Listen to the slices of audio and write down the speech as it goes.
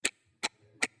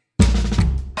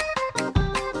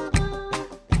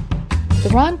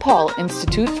The Ron Paul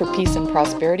Institute for Peace and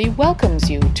Prosperity welcomes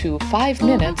you to 5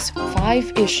 Minutes,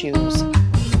 5 Issues.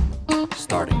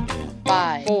 Starting in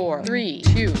 5, 4, 3,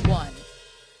 2, 1.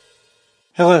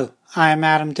 Hello, I am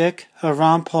Adam Dick, a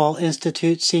Ron Paul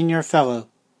Institute Senior Fellow.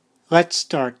 Let's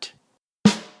start.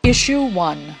 Issue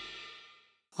 1.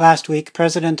 Last week,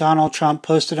 President Donald Trump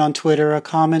posted on Twitter a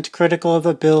comment critical of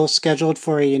a bill scheduled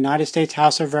for a United States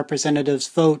House of Representatives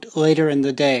vote later in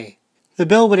the day. The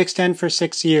bill would extend for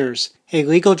 6 years, a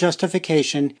legal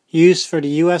justification used for the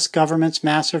U.S. government's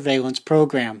mass surveillance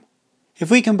program.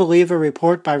 If we can believe a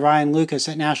report by Ryan Lucas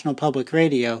at National Public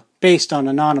Radio, based on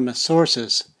anonymous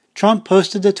sources, Trump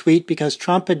posted the tweet because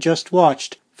Trump had just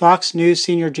watched Fox News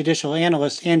senior judicial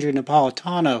analyst Andrew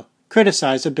Napolitano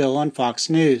criticize a bill on Fox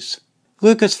News.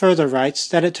 Lucas further writes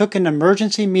that it took an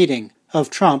emergency meeting of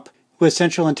Trump with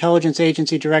Central Intelligence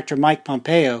Agency Director Mike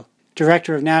Pompeo,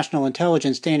 Director of National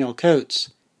Intelligence Daniel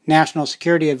Coats, National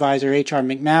Security Advisor H.R.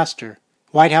 McMaster,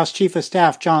 White House Chief of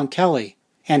Staff John Kelly,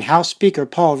 and House Speaker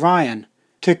Paul Ryan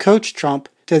to coach Trump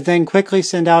to then quickly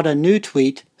send out a new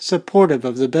tweet supportive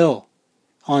of the bill.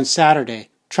 On Saturday,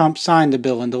 Trump signed the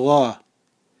bill into law.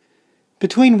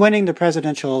 Between winning the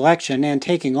presidential election and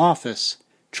taking office,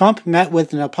 Trump met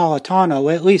with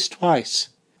Napolitano at least twice,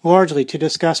 largely to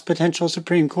discuss potential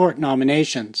Supreme Court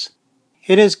nominations.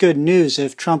 It is good news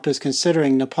if Trump is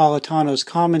considering Napolitano's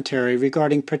commentary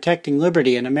regarding protecting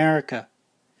liberty in America.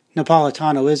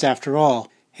 Napolitano is, after all,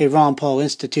 a Ron Paul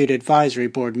Institute Advisory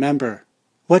Board member.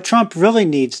 What Trump really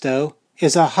needs, though,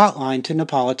 is a hotline to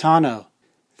Napolitano.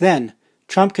 Then,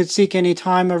 Trump could seek any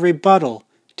time a rebuttal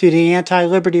to the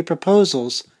anti-liberty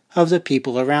proposals of the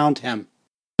people around him.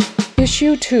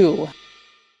 Issue 2.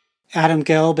 Adam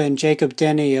Gelb and Jacob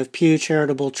Denny of Pew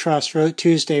Charitable Trust wrote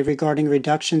Tuesday regarding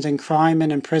reductions in crime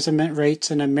and imprisonment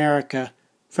rates in America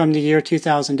from the year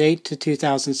 2008 to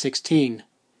 2016.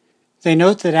 They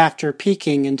note that after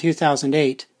peaking in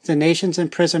 2008, the nation's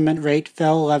imprisonment rate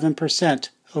fell 11%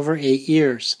 over 8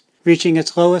 years, reaching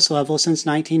its lowest level since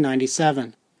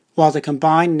 1997, while the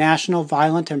combined national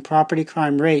violent and property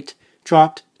crime rate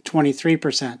dropped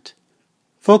 23%.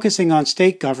 Focusing on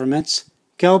state governments,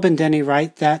 Gelb and Denny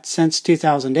write that since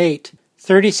 2008,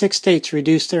 36 states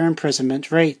reduced their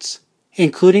imprisonment rates,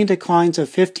 including declines of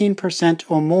 15%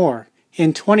 or more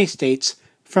in 20 states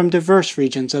from diverse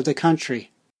regions of the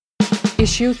country.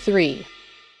 Issue 3.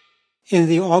 In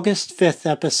the August 5th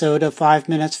episode of 5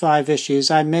 Minutes 5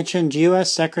 Issues, I mentioned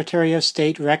U.S. Secretary of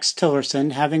State Rex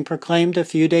Tillerson having proclaimed a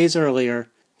few days earlier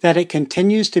that it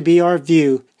continues to be our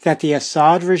view that the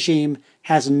Assad regime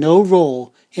has no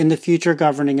role in the future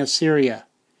governing of Syria.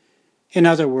 In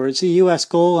other words, the U.S.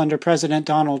 goal under President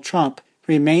Donald Trump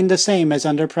remained the same as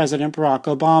under President Barack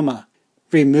Obama: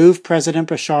 remove President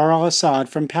Bashar al-Assad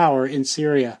from power in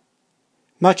Syria.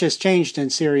 Much has changed in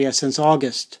Syria since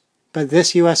August, but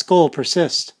this U.S. goal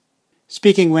persists.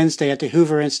 Speaking Wednesday at the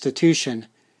Hoover Institution,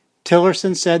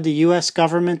 Tillerson said the U.S.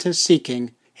 government is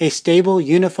seeking a stable,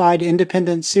 unified,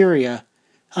 independent Syria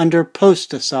under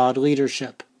post-Assad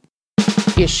leadership.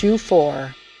 Issue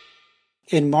 4.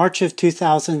 In March of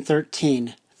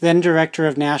 2013, then Director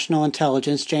of National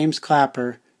Intelligence James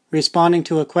Clapper, responding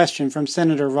to a question from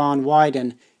Senator Ron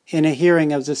Wyden in a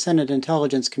hearing of the Senate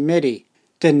Intelligence Committee,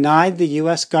 denied the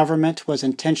U.S. government was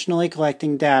intentionally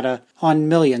collecting data on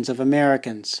millions of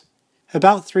Americans.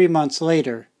 About 3 months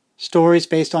later, stories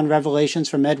based on revelations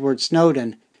from Edward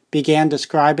Snowden began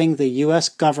describing the U.S.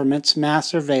 government's mass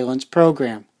surveillance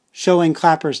program, showing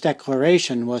Clapper's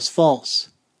declaration was false.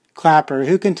 Clapper,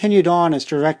 who continued on as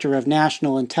Director of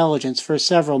National Intelligence for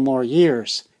several more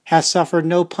years, has suffered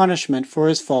no punishment for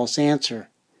his false answer.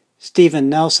 Stephen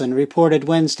Nelson reported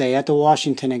Wednesday at the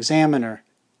Washington Examiner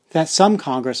that some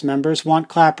Congress members want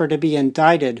Clapper to be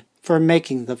indicted for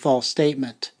making the false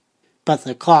statement. But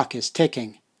the clock is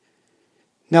ticking.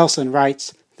 Nelson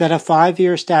writes that a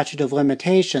 5-year statute of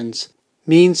limitations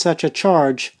means such a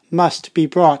charge must be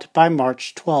brought by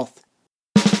March 12th.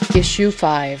 Issue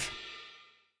 5.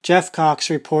 Jeff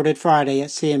Cox reported Friday at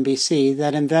CNBC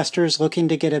that investors looking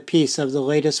to get a piece of the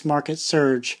latest market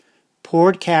surge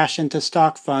poured cash into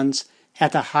stock funds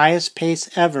at the highest pace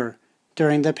ever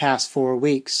during the past 4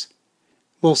 weeks.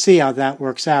 We'll see how that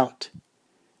works out.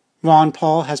 Ron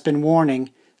Paul has been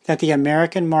warning that the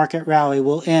American market rally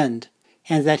will end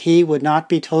and that he would not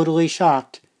be totally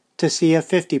shocked to see a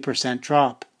 50%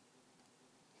 drop.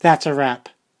 That's a wrap.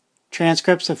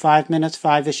 Transcripts of 5 Minutes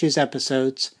 5 Issues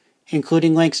episodes,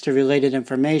 including links to related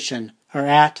information, are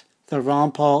at the Ron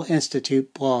Paul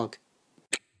Institute blog.